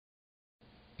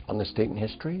on this date in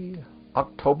history,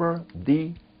 October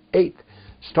the 8th.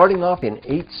 Starting off in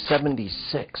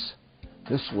 876.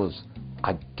 This was,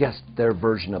 I guess, their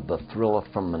version of the Thriller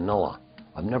from Manila.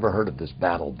 I've never heard of this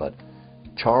battle, but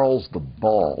Charles the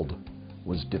Bald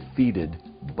was defeated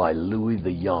by Louis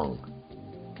the Young.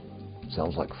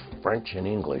 Sounds like French and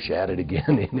English added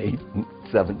again in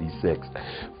 876.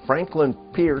 Franklin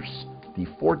Pierce, the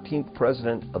 14th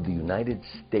President of the United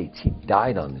States. He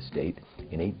died on this date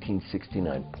in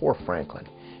 1869. Poor Franklin.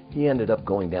 He ended up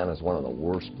going down as one of the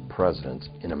worst presidents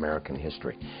in American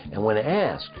history. And when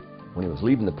asked, when he was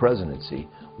leaving the presidency,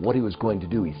 what he was going to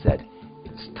do, he said,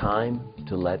 "It's time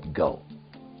to let go.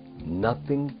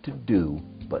 Nothing to do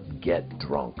but get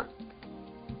drunk."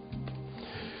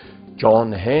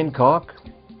 John Hancock,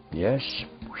 yes,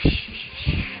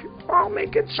 I'll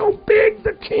make it so big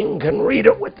the king can read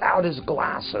it without his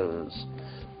glasses.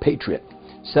 Patriot,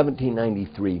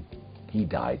 1793, he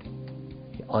died.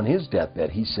 On his deathbed,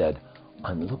 he said,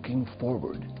 "I'm looking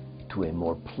forward to a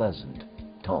more pleasant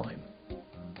time."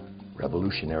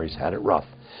 Revolutionaries had it rough.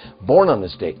 Born on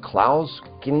this date, Klaus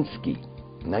Kinski,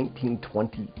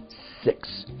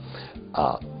 1926.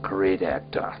 Great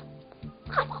actor.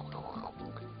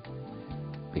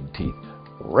 Big teeth.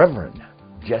 Reverend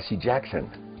Jesse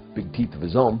Jackson, big teeth of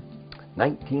his own,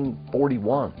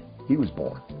 1941. He was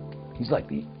born. He's like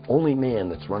the only man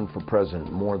that's run for president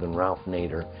more than Ralph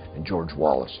Nader and George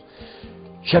Wallace.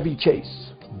 Chevy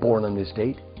Chase, born on this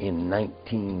date in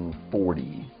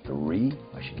 1943.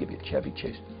 I should give you a Chevy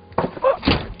Chase.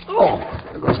 Oh,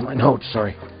 there goes my notes,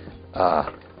 sorry.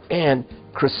 And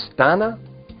Kristana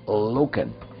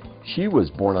Loken. She was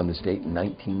born on this date in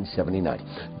 1979.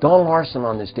 Don Larson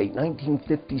on this date,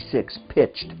 1956,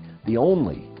 pitched the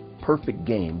only perfect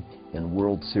game in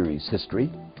World Series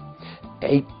history.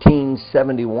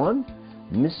 1871,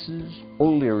 Mrs.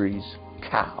 O'Leary's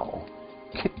cow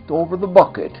kicked over the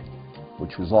bucket,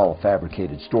 which was all a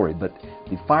fabricated story, but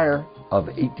the fire of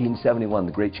 1871,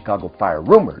 the Great Chicago Fire,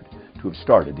 rumored to have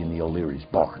started in the O'Leary's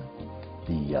barn.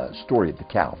 The story of the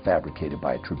cow, fabricated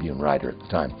by a Tribune writer at the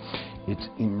time. It's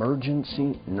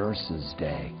Emergency Nurses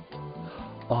Day.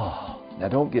 Oh, now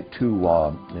don't get too,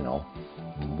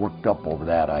 worked up over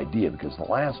that idea, because the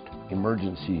last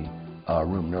emergency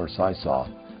room nurse I saw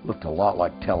looked a lot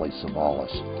like Telly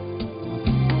Savalas.